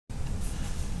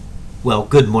Well,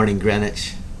 good morning,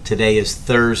 Greenwich. Today is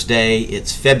Thursday.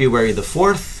 It's February the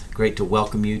 4th. Great to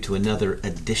welcome you to another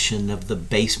edition of the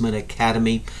Basement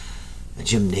Academy, a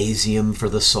gymnasium for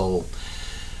the soul.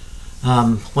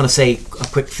 I want to say a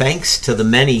quick thanks to the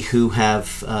many who have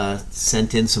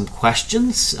sent in some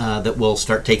questions that we'll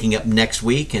start taking up next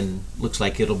week, and looks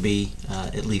like it'll be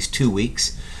at least 2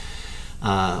 weeks.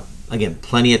 Again,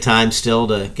 plenty of time still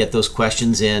to get those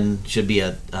questions in. Should be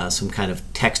some kind of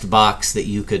text box that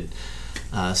you could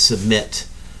submit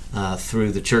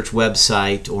through the church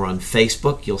website or on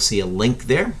Facebook. You'll see a link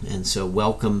there, and so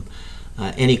welcome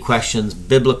any questions,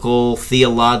 biblical,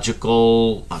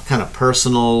 theological, kind of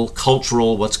personal,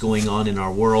 cultural, what's going on in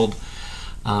our world,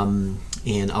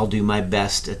 and I'll do my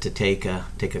best to take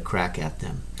a crack at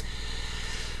them.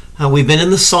 We've been in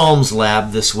the Psalms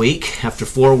lab this week. After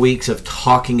 4 weeks of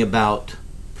talking about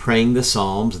praying the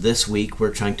Psalms, this week we're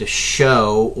trying to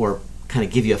show or kind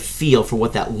of give you a feel for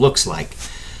what that looks like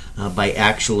by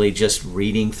actually just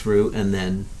reading through, and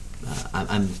then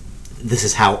this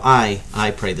is how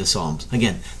I pray the Psalms.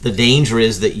 Again, the danger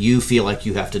is that you feel like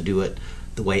you have to do it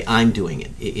the way I'm doing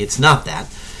it. It's not that,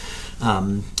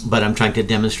 but I'm trying to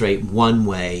demonstrate one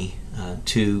way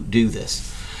to do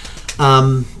this.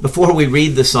 Before we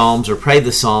read the Psalms or pray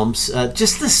the Psalms,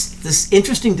 just this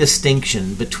interesting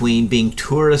distinction between being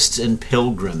tourists and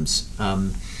pilgrims.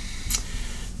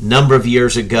 Number of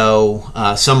years ago,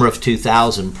 summer of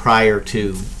 2000, prior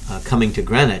to coming to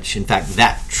Greenwich. In fact,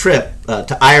 that trip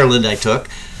to Ireland I took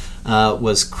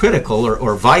was critical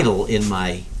or vital in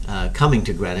my coming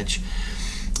to Greenwich.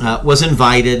 Was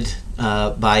invited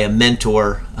by a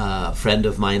mentor, friend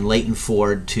of mine, Leighton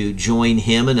Ford, to join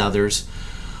him and others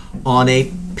on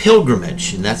a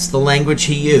pilgrimage, and that's the language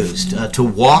he used, to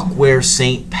walk where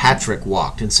St. Patrick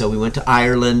walked. And so we went to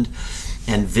Ireland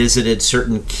and visited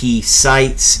certain key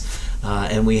sites,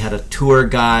 and we had a tour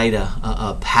guide,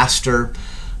 a pastor,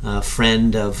 a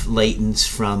friend of Leighton's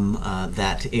from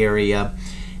that area,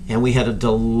 and we had a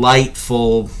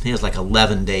delightful, it was like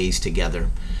 11 days together.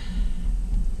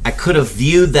 I could have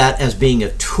viewed that as being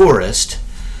a tourist,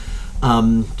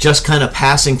 just kind of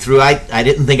passing through. I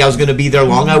didn't think I was going to be there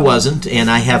long. I wasn't, and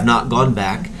I have not gone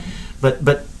back.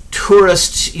 But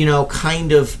tourists,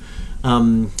 kind of,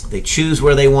 they choose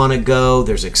where they want to go.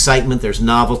 There's excitement, there's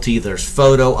novelty, there's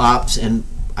photo ops, and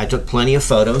I took plenty of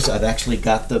photos. I've actually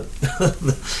got the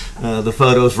the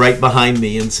photos right behind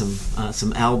me in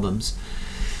some albums.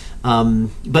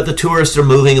 But the tourists are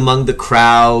moving among the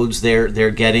crowds. They're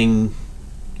getting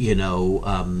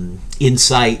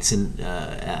insights and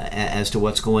as to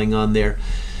what's going on there.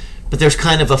 But there's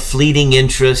kind of a fleeting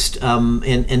interest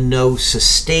and no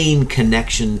sustained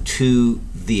connection to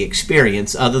the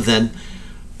experience other than,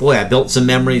 boy, I built some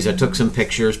memories, I took some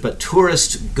pictures. But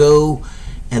tourists go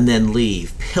and then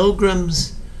leave.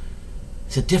 Pilgrims,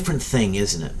 it's a different thing,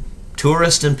 isn't it?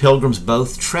 Tourists and pilgrims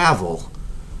both travel,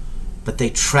 but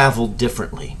they travel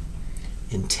differently.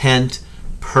 Intent,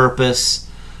 purpose,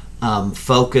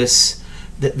 focus,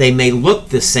 that they may look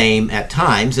the same at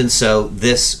times, and so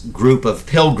this group of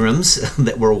pilgrims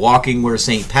that were walking where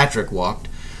St. Patrick walked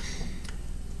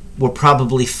were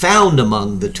probably found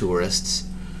among the tourists,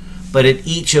 but at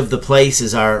each of the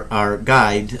places our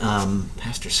guide,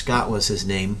 Pastor Scott was his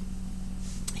name,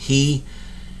 he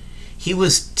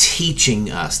was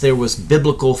teaching us. There was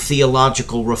biblical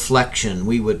theological reflection.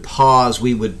 We would pause,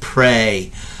 we would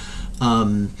pray.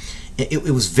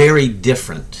 It was very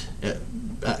different.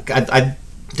 I've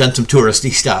done some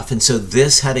touristy stuff, and so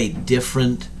this had a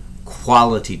different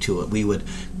quality to it. We would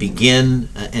begin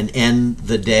and end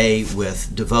the day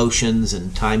with devotions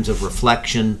and times of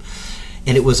reflection,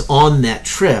 and it was on that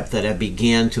trip that I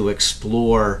began to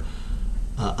explore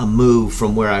a move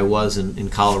from where I was in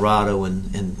Colorado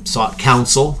and sought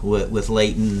counsel with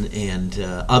Leighton and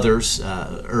others,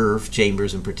 Irv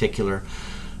Chambers in particular,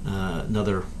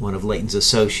 another one of Leighton's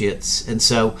associates. And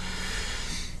so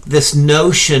this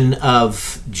notion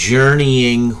of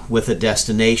journeying with a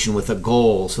destination, with a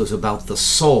goal, so it's about the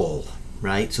soul,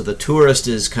 right? So the tourist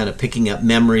is kind of picking up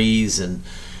memories and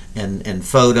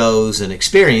photos and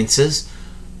experiences.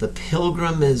 The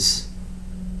pilgrim is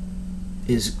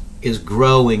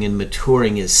growing and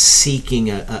maturing, is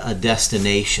seeking a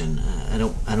destination. I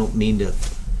don't mean to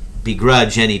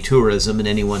begrudge any tourism and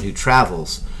anyone who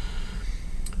travels,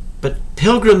 but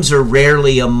pilgrims are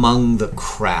rarely among the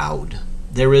crowd.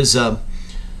 There is I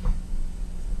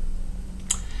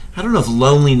don't know if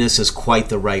loneliness is quite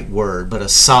the right word, but a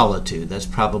solitude, that's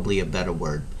probably a better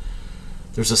word.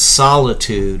 There's a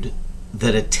solitude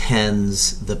that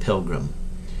attends the pilgrim.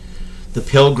 The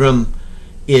pilgrim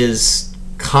is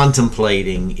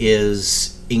contemplating,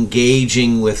 is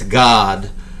engaging with God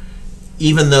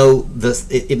even though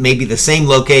it may be the same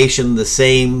location, the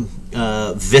same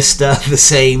vista, the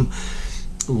same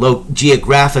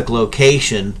geographic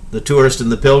location, the tourist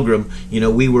and the pilgrim,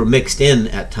 we were mixed in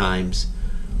at times,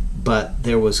 but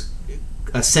there was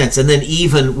a sense. And then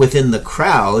even within the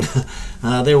crowd,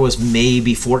 there was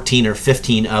maybe 14 or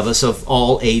 15 of us of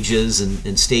all ages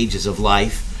and stages of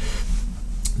life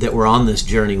that were on this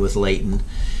journey with Leighton.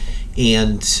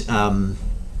 And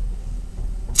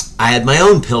I had my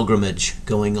own pilgrimage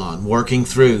going on, working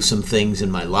through some things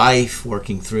in my life,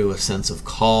 working through a sense of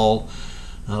call,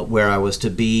 where I was to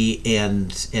be.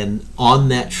 And on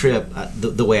that trip,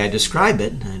 the way I describe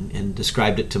it, and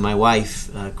described it to my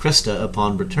wife, Krista,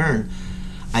 upon return,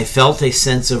 I felt a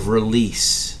sense of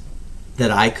release that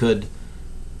I could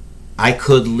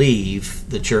leave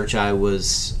the church I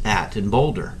was at in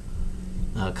Boulder,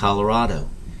 Colorado.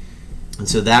 And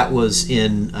so that was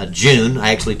in June.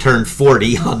 I actually turned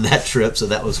 40 on that trip, so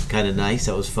that was kind of nice.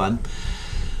 That was fun.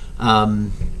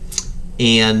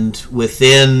 And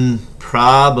within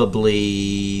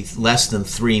probably less than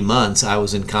 3 months, I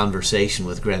was in conversation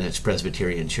with Greenwich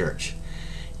Presbyterian Church.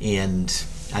 And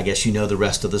I guess you know the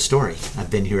rest of the story.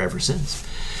 I've been here ever since.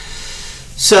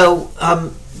 So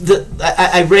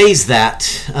I raise that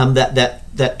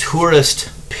tourist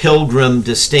pilgrim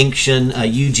distinction.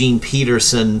 Eugene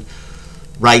Peterson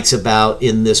writes about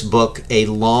in this book a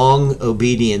long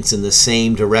obedience in the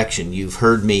same direction. You've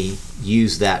heard me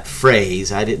use that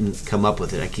phrase. I didn't come up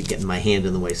with it. I keep getting my hand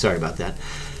in the way. Sorry about that.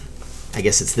 I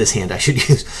guess it's this hand I should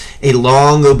use. A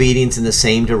long obedience in the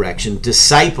same direction.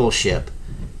 Discipleship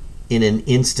in an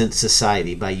Instant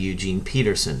Society by Eugene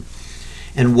Peterson.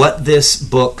 And what this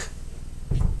book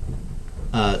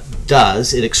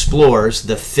does, it explores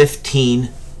the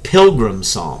 15 pilgrim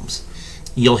psalms.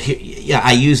 You'll hear,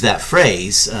 I use that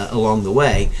phrase along the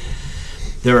way.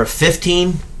 There are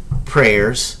 15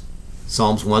 prayers,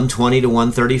 Psalms 120 to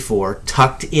 134,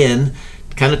 tucked in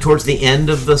kind of towards the end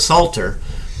of the Psalter.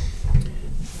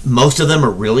 Most of them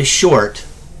are really short.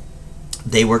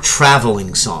 They were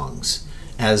traveling songs.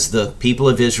 As the people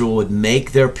of Israel would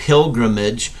make their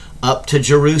pilgrimage up to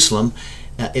Jerusalem,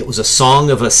 it was a song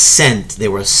of ascent. They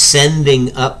were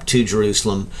ascending up to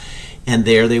Jerusalem, and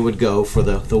there they would go for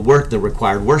the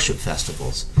required worship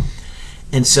festivals.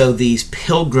 And so these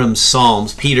pilgrim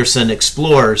psalms, Peterson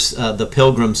explores the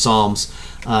pilgrim psalms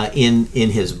in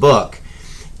his book,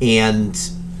 and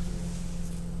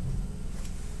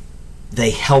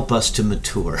they help us to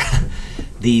mature.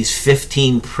 These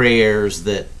 15 prayers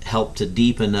that help to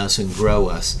deepen us and grow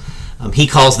us. He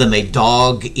calls them a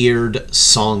dog-eared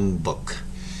songbook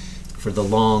for the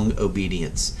long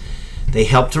obedience. They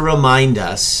help to remind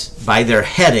us by their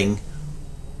heading,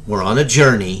 we're on a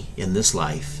journey in this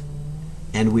life,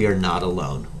 and we are not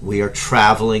alone. We are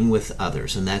traveling with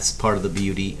others, and that's part of the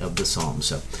beauty of the Psalms.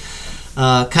 So,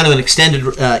 kind of an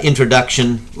extended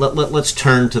introduction. Let's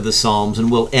turn to the Psalms,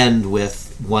 and we'll end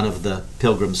with one of the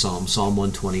Pilgrim Psalms, Psalm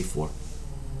 124.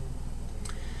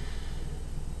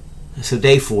 So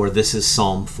day 4, this is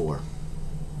Psalm 4.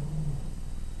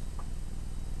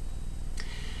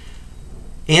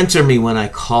 Answer me when I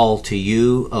call to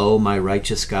you, O my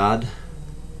righteous God.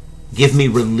 Give me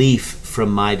relief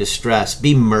from my distress.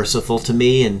 Be merciful to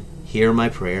me and hear my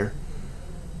prayer.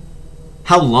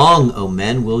 How long, O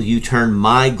men, will you turn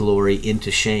my glory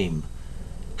into shame?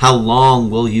 How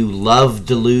long will you love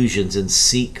delusions and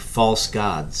seek false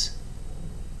gods?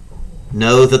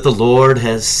 Know that the Lord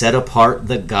has set apart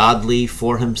the godly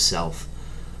for himself.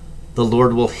 The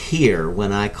Lord will hear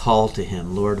when I call to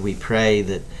him. Lord, we pray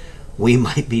that we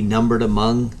might be numbered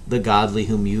among the godly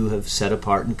whom you have set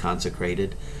apart and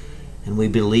consecrated. And we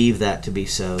believe that to be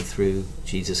so through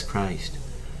Jesus Christ.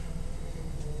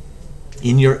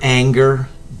 In your anger,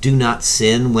 do not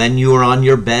sin. When you are on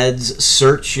your beds,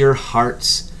 search your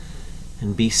hearts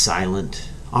and be silent.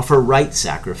 Offer right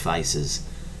sacrifices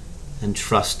and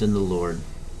trust in the Lord.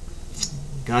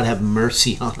 God, have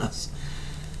mercy on us.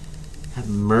 Have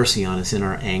mercy on us in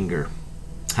our anger.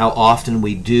 How often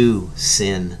we do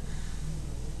sin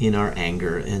in our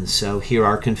anger. And so hear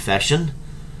our confession,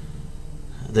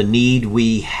 the need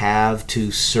we have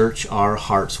to search our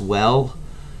hearts well,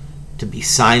 to be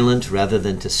silent rather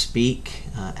than to speak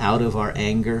out of our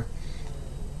anger.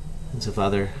 And so,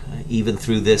 Father, even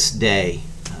through this day,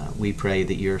 we pray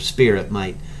that your Spirit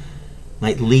might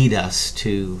lead us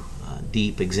to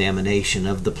deep examination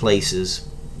of the places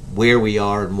where we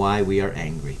are and why we are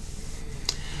angry.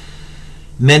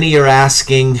 Many are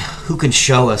asking, who can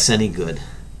show us any good?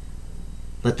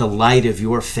 Let the light of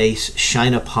your face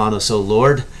shine upon us, O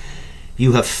Lord.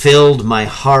 You have filled my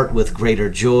heart with greater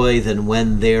joy than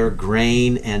when there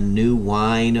grain and new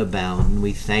wine abound. And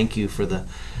we thank you for the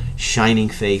shining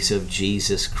face of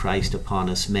Jesus Christ upon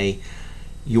us. May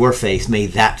your face, may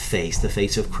that face, the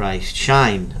face of Christ,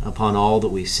 shine upon all that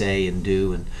we say and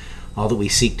do and all that we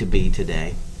seek to be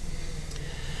today.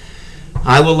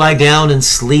 I will lie down and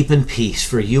sleep in peace,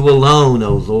 for you alone,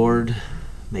 O Lord,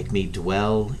 make me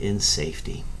dwell in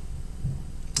safety.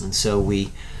 And so we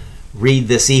read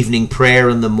this evening prayer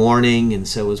in the morning, and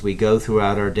so as we go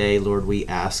throughout our day, Lord, we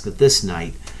ask that this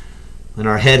night, when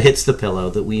our head hits the pillow,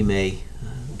 that we may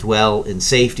dwell in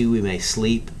safety, we may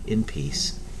sleep in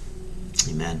peace.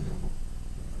 Amen.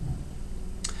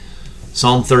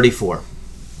 Psalm 34.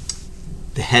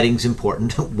 The heading's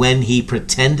important. When he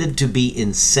pretended to be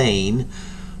insane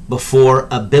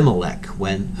before Abimelech,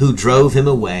 who drove him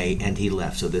away, and he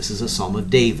left. So this is a Psalm of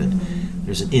David.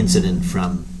 There's an incident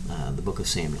from the book of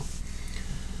Samuel.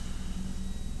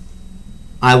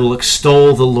 I will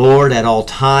extol the Lord at all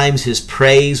times. His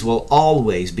praise will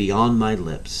always be on my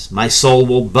lips. My soul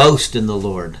will boast in the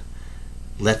Lord.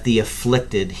 Let the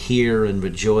afflicted hear and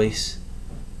rejoice.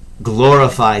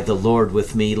 Glorify the Lord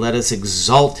with me. Let us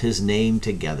exalt his name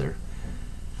together.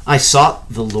 I sought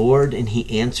the Lord, and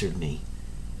he answered me.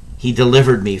 He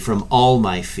delivered me from all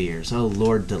my fears. Oh,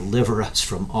 Lord, deliver us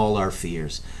from all our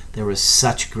fears. There is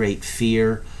such great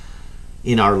fear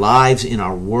in our lives, in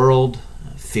our world.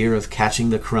 Fear of catching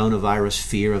the coronavirus,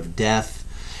 fear of death,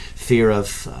 fear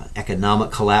of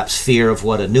economic collapse, fear of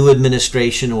what a new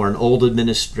administration or an old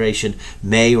administration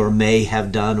may or may have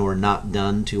done or not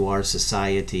done to our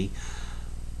society.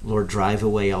 Lord, drive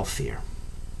away all fear.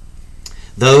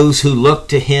 Those who look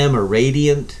to him are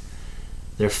radiant.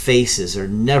 Their faces are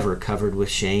never covered with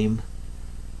shame.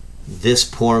 This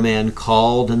poor man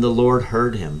called, and the Lord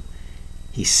heard him.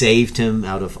 He saved him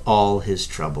out of all his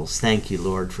troubles. Thank you,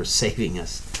 Lord, for saving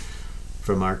us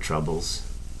from our troubles.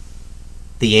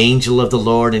 The angel of the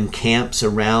Lord encamps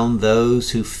around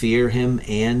those who fear him,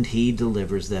 and he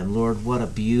delivers them. Lord, what a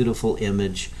beautiful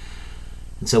image.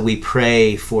 And so we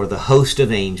pray for the host of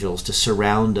angels to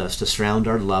surround us, to surround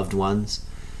our loved ones.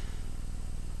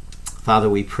 Father,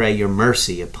 we pray your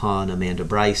mercy upon Amanda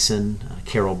Bryson,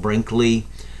 Carol Brinkley,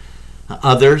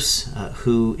 others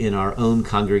who in our own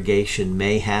congregation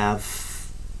may have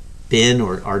been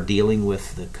or are dealing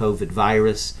with the COVID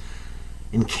virus.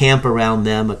 Encamp around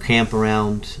them, encamp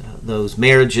around those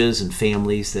marriages and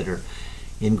families that are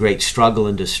in great struggle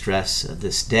and distress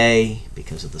this day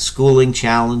because of the schooling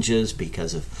challenges,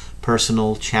 because of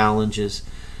personal challenges.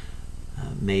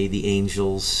 May the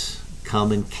angels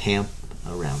come and camp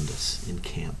around us,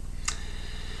 encamp.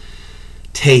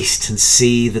 Taste and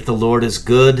see that the Lord is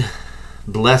good.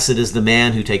 Blessed is the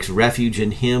man who takes refuge in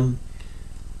him.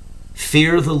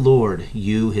 Fear the Lord,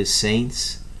 you his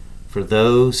saints, for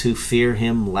those who fear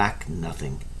him lack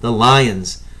nothing. The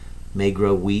lions may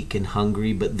grow weak and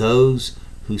hungry, but those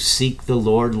who seek the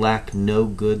Lord lack no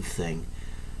good thing.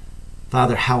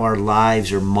 Father, how our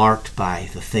lives are marked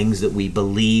by the things that we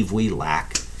believe we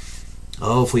lack.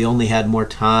 Oh, if we only had more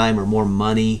time or more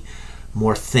money,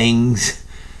 more things.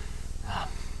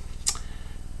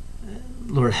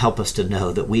 Lord, help us to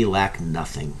know that we lack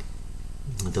nothing.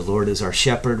 The Lord is our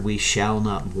shepherd. We shall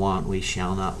not want. We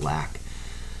shall not lack.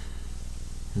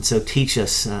 And so teach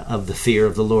us of the fear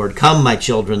of the Lord. Come, my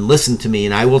children, listen to me,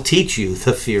 and I will teach you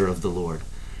the fear of the Lord.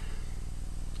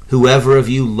 Whoever of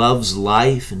you loves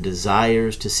life and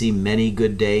desires to see many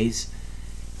good days,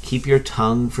 keep your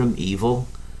tongue from evil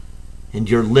and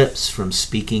your lips from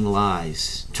speaking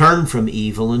lies. Turn from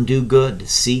evil and do good.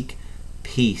 Seek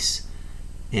peace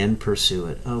and pursue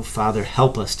it. Oh, Father,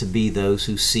 help us to be those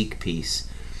who seek peace,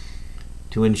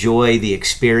 to enjoy the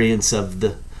experience of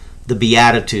the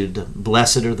beatitude.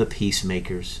 Blessed are the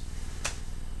peacemakers.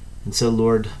 And so,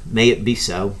 Lord, may it be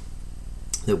so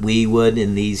that we would,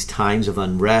 in these times of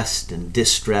unrest and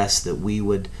distress, that we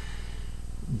would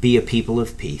be a people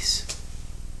of peace.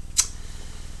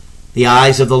 The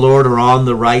eyes of the Lord are on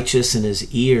the righteous, and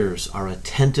his ears are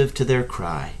attentive to their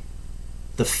cry.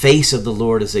 The face of the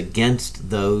Lord is against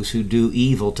those who do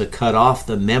evil, to cut off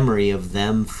the memory of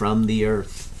them from the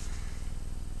earth.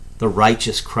 The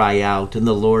righteous cry out, and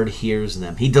the Lord hears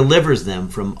them. He delivers them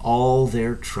from all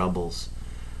their troubles.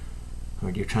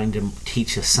 Lord, you're trying to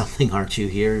teach us something, aren't you,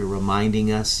 here? You're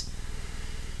reminding us.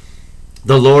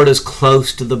 The Lord is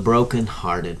close to the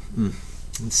brokenhearted and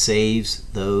saves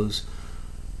those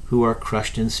who are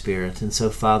crushed in spirit. And so,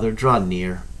 Father, draw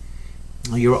near.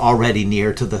 You're already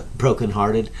near to the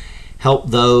brokenhearted.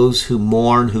 Help those who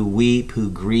mourn, who weep,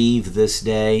 who grieve this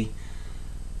day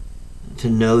to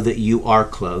know that you are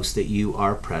close, that you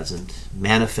are present.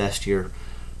 Manifest your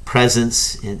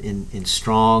presence in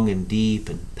strong and deep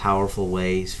and powerful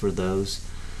ways for those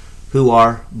who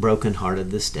are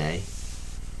brokenhearted this day.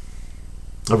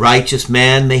 A righteous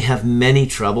man may have many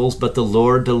troubles, but the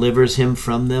Lord delivers him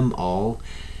from them all.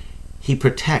 He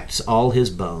protects all his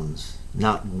bones.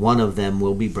 Not one of them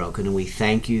will be broken. And we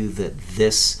thank you that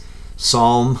this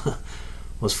psalm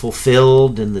was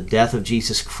fulfilled in the death of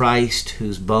Jesus Christ,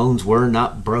 whose bones were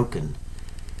not broken.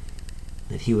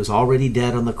 That he was already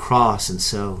dead on the cross, and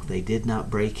so they did not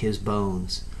break his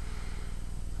bones.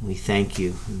 We thank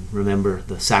you and remember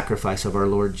the sacrifice of our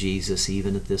Lord Jesus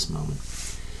even at this moment.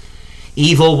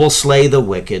 Evil will slay the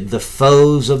wicked. The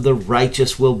foes of the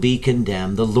righteous will be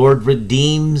condemned. The Lord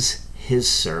redeems his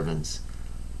servants.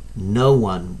 No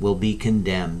one will be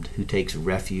condemned who takes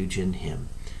refuge in him.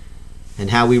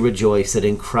 And how we rejoice that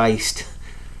in Christ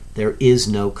there is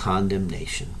no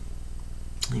condemnation.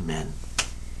 Amen.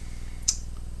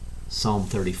 Psalm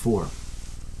 34.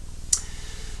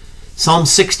 Psalm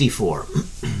 64.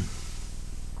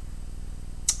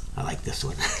 I like this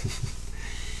one.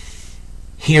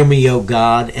 Hear me, O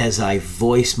God, as I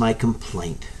voice my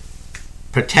complaint.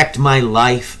 Protect my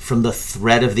life from the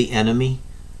threat of the enemy.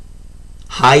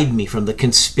 Hide me from the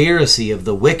conspiracy of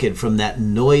the wicked, from that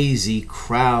noisy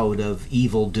crowd of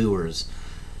evildoers.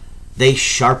 They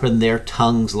sharpen their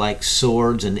tongues like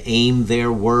swords and aim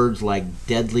their words like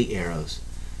deadly arrows.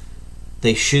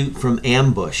 They shoot from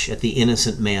ambush at the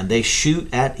innocent man. They shoot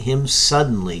at him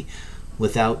suddenly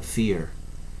without fear.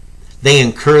 They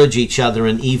encourage each other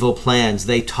in evil plans.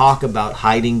 They talk about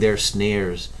hiding their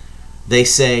snares. They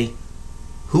say,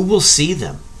 "Who will see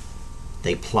them?"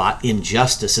 They plot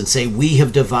injustice and say, "We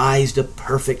have devised a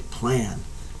perfect plan."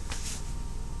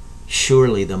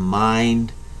 Surely the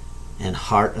mind and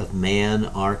heart of man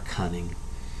are cunning.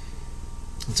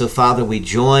 And so, Father, we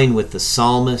join with the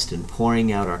psalmist in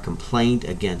pouring out our complaint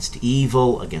against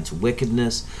evil, against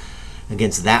wickedness,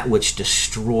 against that which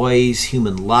destroys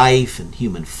human life and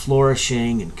human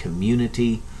flourishing and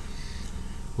community.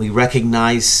 We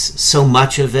recognize so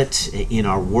much of it in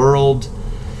our world.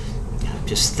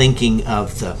 Just thinking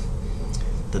of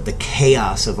the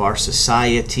chaos of our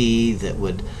society that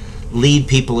would lead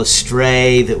people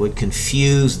astray, that would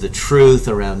confuse the truth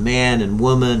around man and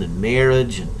woman and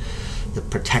marriage and the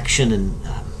protection and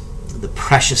the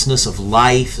preciousness of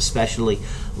life, especially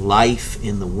life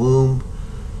in the womb.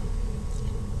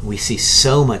 We see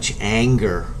so much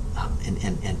anger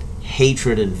and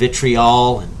hatred and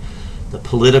vitriol and the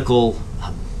political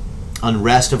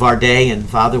unrest of our day. And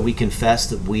Father, we confess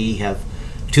that we have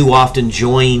too often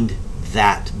joined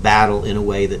that battle in a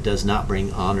way that does not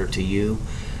bring honor to you.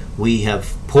 We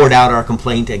have poured out our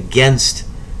complaint against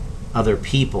other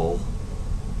people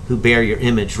who bear your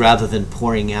image rather than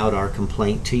pouring out our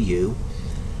complaint to you.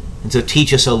 And so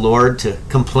teach us, O Lord, to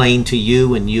complain to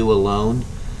you and you alone.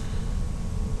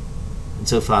 And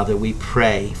so, Father, we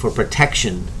pray for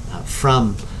protection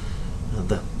from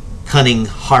the cunning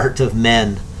heart of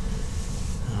men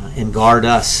and guard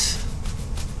us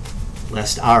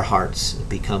lest our hearts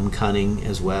become cunning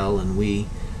as well and we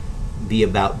be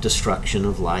about destruction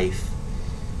of life.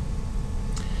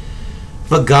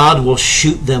 But God will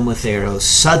shoot them with arrows.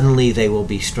 Suddenly they will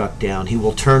be struck down. He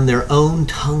will turn their own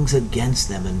tongues against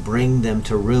them and bring them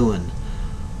to ruin.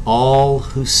 All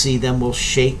who see them will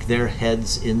shake their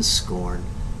heads in scorn.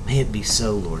 May it be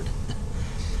so, Lord.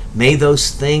 May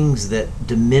those things that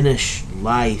diminish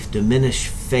life, diminish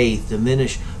faith,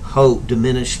 diminish hope,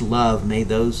 diminish love, may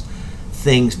those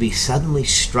things be suddenly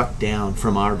struck down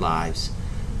from our lives.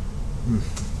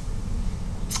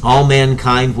 All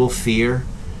mankind will fear.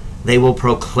 They will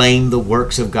proclaim the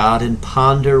works of God and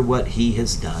ponder what he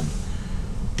has done.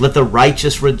 Let the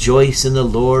righteous rejoice in the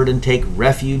Lord and take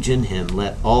refuge in him.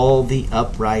 Let all the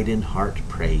upright in heart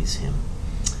praise him.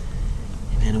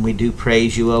 Amen. And we do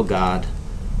praise you, O God,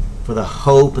 for the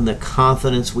hope and the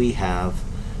confidence we have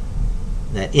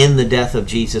that in the death of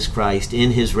Jesus Christ,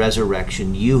 in his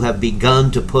resurrection, you have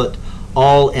begun to put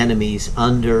all enemies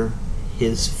under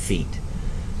his feet.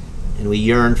 And we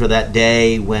yearn for that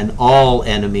day when all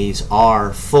enemies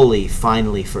are fully,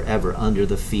 finally, forever under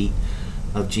the feet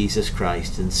of Jesus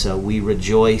Christ. And so we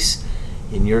rejoice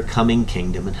in your coming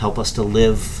kingdom and help us to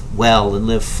live well and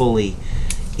live fully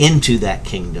into that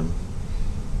kingdom.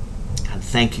 God,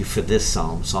 thank you for this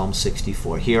psalm, Psalm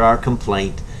 64. Hear our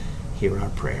complaint, hear our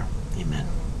prayer. Amen.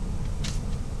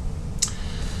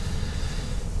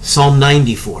 Psalm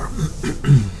 94.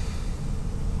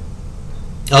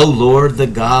 O Lord, the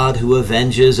God who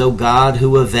avenges, O God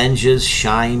who avenges,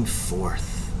 shine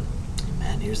forth.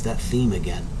 Amen. Here's that theme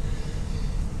again.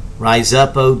 Rise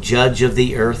up, O judge of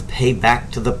the earth, pay back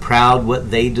to the proud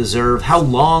what they deserve. How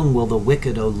long will the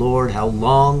wicked, O Lord, how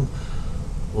long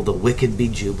will the wicked be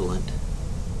jubilant?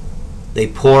 They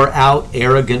pour out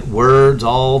arrogant words,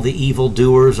 all the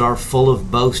evildoers are full of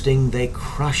boasting. They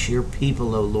crush your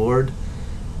people, O Lord.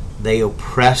 They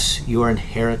oppress your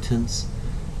inheritance.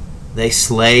 They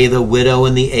slay the widow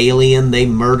and the alien. They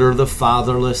murder the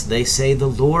fatherless. They say, the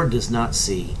Lord does not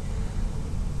see.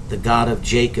 The God of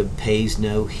Jacob pays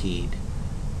no heed.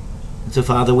 And so,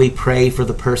 Father, we pray for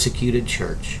the persecuted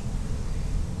church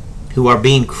who are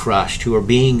being crushed, who are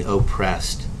being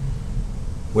oppressed,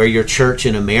 where your church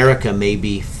in America may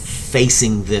be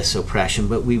facing this oppression,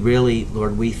 but we really,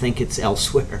 Lord, we think it's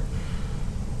elsewhere.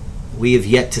 We have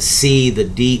yet to see the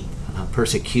deep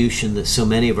persecution that so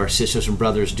many of our sisters and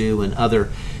brothers do in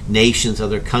other nations,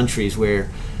 other countries where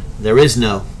there is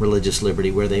no religious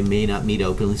liberty, where they may not meet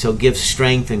openly. So give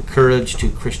strength and courage to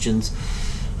Christians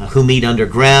who meet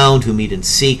underground, who meet in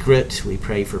secret. We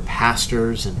pray for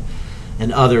pastors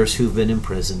and others who've been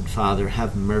imprisoned. Father,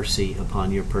 have mercy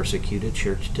upon your persecuted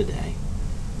church today.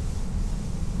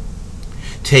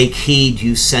 Take heed,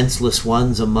 you senseless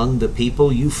ones among the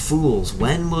people, you fools,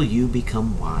 when will you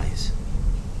become wise?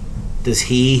 Does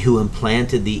he who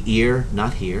implanted the ear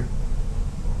not hear?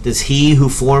 Does he who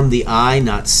formed the eye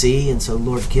not see? And so,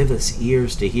 Lord, give us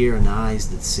ears to hear and eyes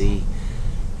that see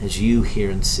as you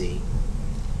hear and see.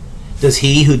 Does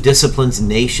he who disciplines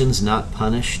nations not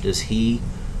punish? Does he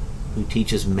who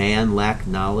teaches man lack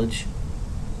knowledge?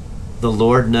 The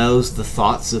Lord knows the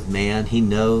thoughts of man. He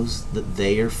knows that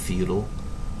they are futile.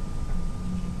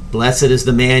 Blessed is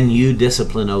the man you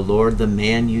discipline, O Lord, the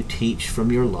man you teach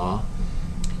from your law.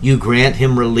 You grant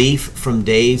him relief from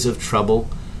days of trouble,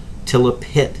 till a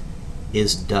pit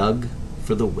is dug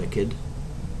for the wicked.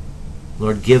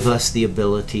 Lord, give us the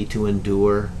ability to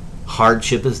endure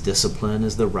hardship as discipline,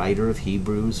 as the writer of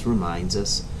Hebrews reminds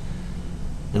us.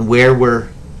 And where we're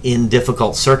in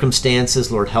difficult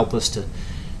circumstances, Lord, help us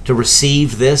to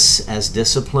receive this as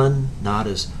discipline, not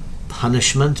as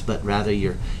punishment, but rather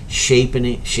you're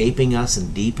shaping us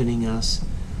and deepening us.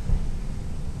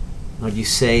 Lord, you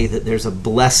say that there's a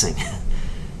blessing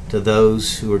to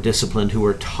those who are disciplined, who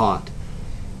are taught.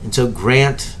 And so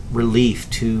grant relief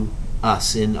to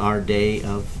us in our day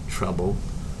of trouble.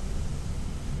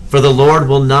 For the Lord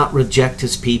will not reject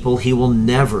his people. He will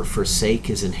never forsake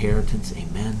his inheritance.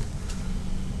 Amen.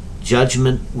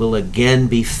 Judgment will again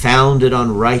be founded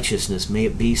on righteousness. May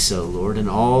it be so, Lord, and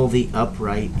all the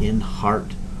upright in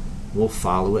heart will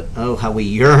follow it. Oh, how we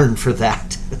yearn for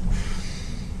that.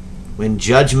 When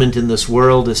judgment in this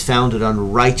world is founded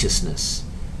on righteousness,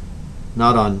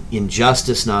 not on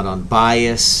injustice, not on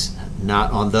bias,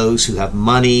 not on those who have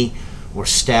money or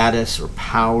status or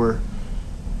power,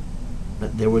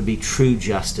 but there would be true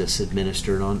justice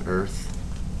administered on earth.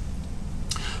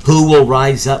 Who will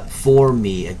rise up for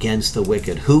me against the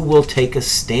wicked? Who will take a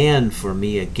stand for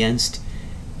me against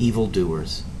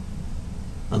evildoers?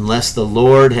 Unless the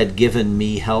Lord had given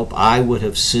me help, I would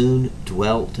have soon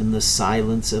dwelt in the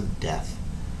silence of death.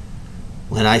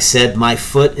 When I said, my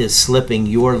foot is slipping,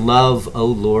 your love, O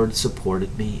Lord,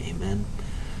 supported me. Amen.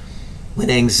 When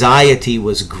anxiety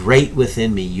was great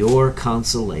within me, your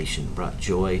consolation brought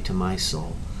joy to my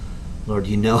soul. Lord,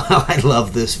 you know how I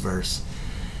love this verse.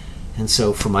 And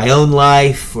so for my own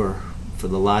life, for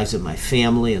the lives of my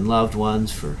family and loved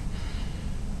ones, for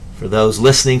those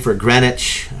listening, for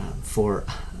Greenwich, for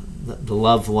the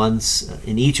loved ones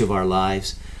in each of our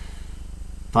lives,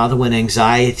 Father, when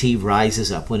anxiety rises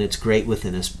up, when it's great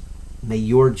within us, may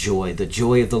your joy, the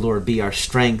joy of the Lord, be our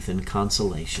strength and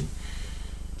consolation.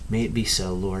 May it be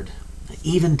so, Lord.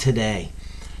 Even today,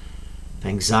 if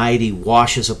anxiety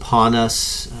washes upon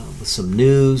us with some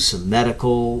news, some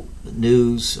medical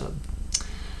news,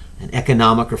 an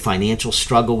economic or financial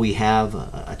struggle we have,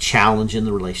 a challenge in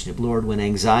the relationship, Lord, when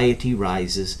anxiety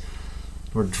rises,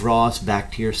 Lord, draw us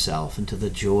back to yourself and to the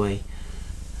joy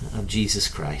of Jesus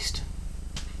Christ.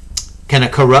 Can a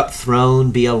corrupt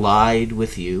throne be allied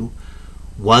with you,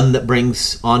 one that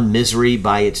brings on misery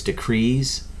by its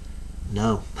decrees?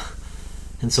 No.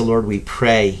 And so, Lord, we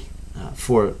pray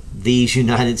for these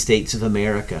United States of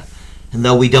America. And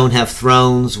though we don't have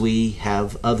thrones, we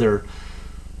have other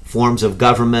forms of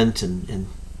government and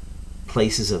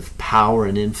places of power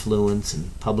and influence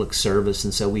and public service.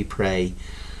 And so we pray,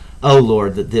 oh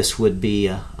Lord, that this would be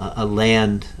a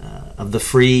land of the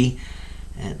free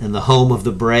and the home of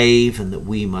the brave, and that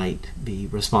we might be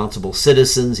responsible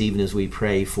citizens, even as we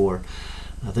pray for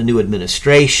the new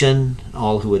administration,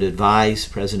 all who would advise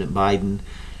President Biden.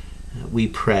 We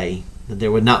pray that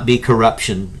there would not be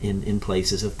corruption in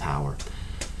places of power.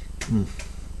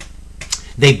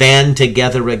 They band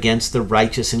together against the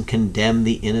righteous and condemn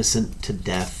the innocent to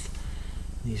death.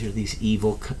 These are these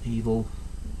evil,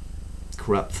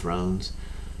 corrupt thrones.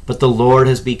 But the Lord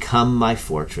has become my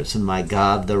fortress, and my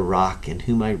God the rock in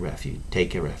whom I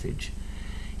take a refuge.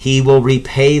 He will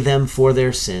repay them for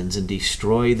their sins and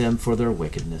destroy them for their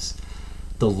wickedness.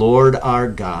 The Lord our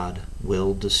God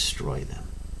will destroy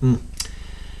them.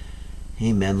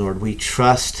 Amen, Lord. We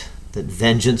trust that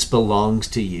vengeance belongs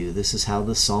to you. This is how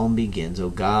the psalm begins, O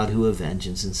God who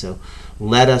avenges. And so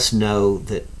let us know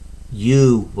that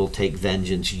you will take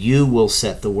vengeance. You will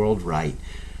set the world right.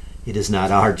 It is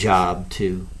not our job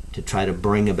to try to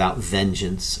bring about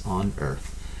vengeance on earth.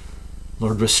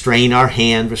 Lord, restrain our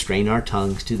hand, restrain our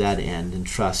tongues to that end, and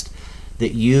trust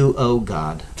that you, O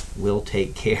God, will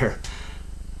take care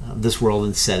of this world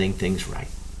and setting things right.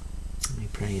 We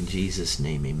pray in Jesus'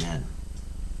 name, amen.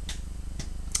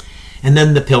 And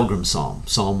then the Pilgrim Psalm,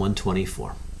 Psalm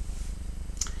 124.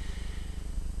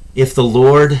 If the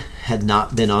Lord had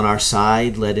not been on our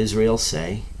side, let Israel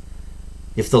say.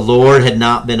 If the Lord had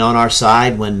not been on our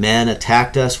side when men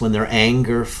attacked us, when their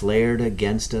anger flared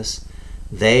against us,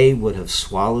 they would have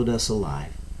swallowed us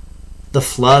alive. The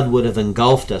flood would have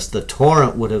engulfed us. The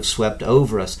torrent would have swept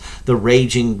over us. The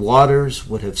raging waters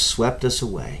would have swept us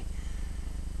away.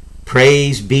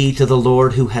 Praise be to the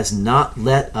Lord who has not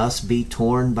let us be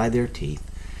torn by their teeth.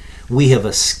 We have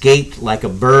escaped like a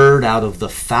bird out of the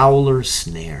fowler's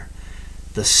snare.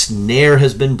 The snare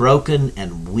has been broken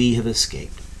and we have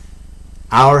escaped.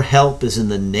 Our help is in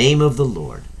the name of the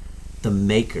Lord, the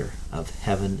maker of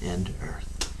heaven and earth.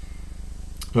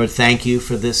 Lord, thank you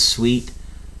for this sweet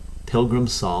pilgrim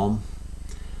psalm.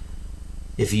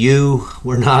 If you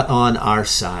were not on our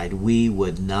side, we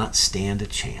would not stand a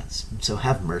chance. So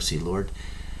have mercy, Lord.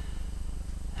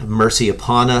 Have mercy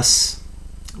upon us.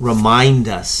 Remind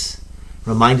us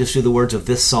through the words of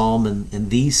this psalm and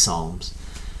these psalms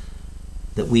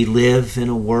that we live in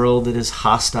a world that is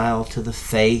hostile to the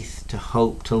faith, to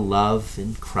hope, to love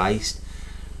in Christ,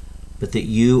 but that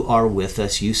you are with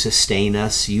us, you sustain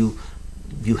us, you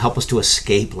help us to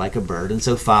escape like a bird. And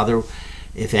so, Father,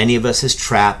 if any of us is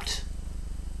trapped,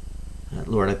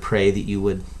 Lord, I pray that you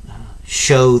would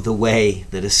show the way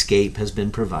that escape has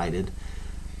been provided.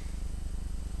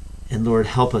 And Lord,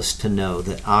 help us to know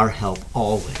that our help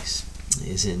always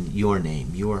is in your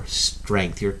name, your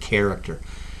strength, your character,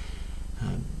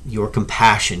 your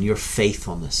compassion, your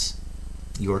faithfulness,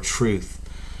 your truth.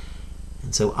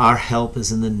 And so our help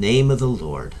is in the name of the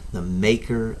Lord, the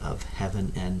maker of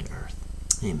heaven and earth.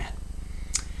 Amen.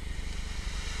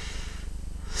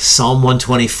 Psalm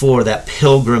 124, that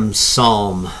pilgrim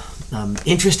psalm.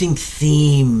 Interesting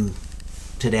theme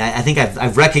today. I think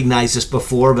I've recognized this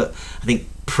before, but I think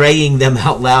praying them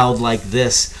out loud like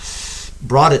this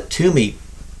brought it to me.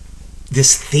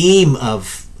 This theme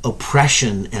of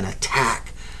oppression and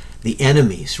attack, the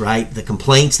enemies, right? The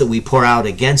complaints that we pour out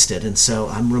against it. And so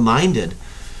I'm reminded,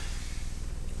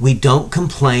 we don't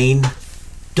complain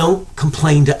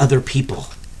to other people.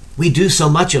 We do so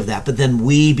much of that, but then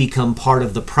we become part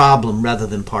of the problem rather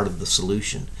than part of the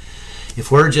solution.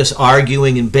 If we're just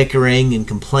arguing and bickering and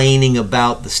complaining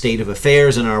about the state of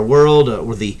affairs in our world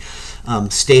or the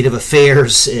state of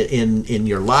affairs in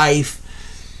your life,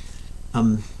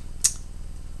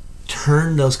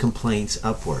 turn those complaints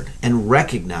upward and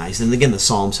recognize, and again the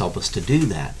Psalms help us to do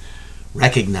that,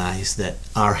 recognize that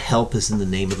our help is in the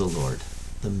name of the Lord,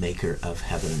 the maker of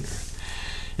heaven and earth.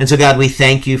 And so, God, we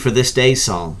thank you for this day's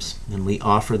Psalms, and we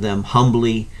offer them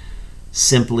humbly,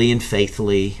 simply, and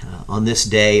faithfully on this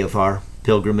day of our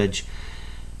pilgrimage,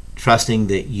 trusting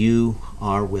that you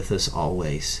are with us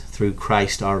always through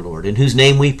Christ our Lord, in whose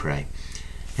name we pray,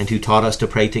 and who taught us to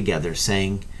pray together,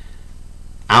 saying,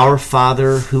 Our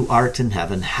Father who art in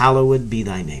heaven, hallowed be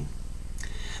thy name.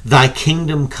 Thy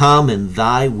kingdom come and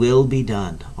thy will be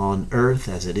done on earth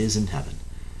as it is in heaven.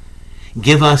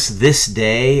 Give us this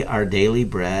day our daily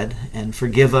bread, and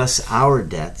forgive us our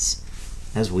debts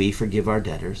as we forgive our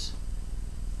debtors.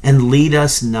 And lead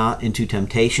us not into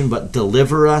temptation, but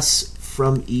deliver us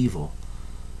from evil.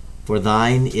 For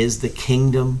thine is the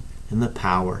kingdom and the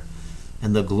power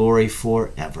and the glory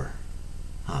forever.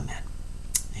 Amen.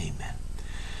 Amen.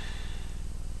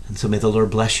 And so may the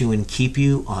Lord bless you and keep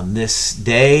you on this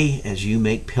day as you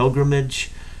make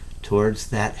pilgrimage towards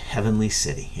that heavenly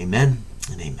city. Amen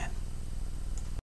and amen.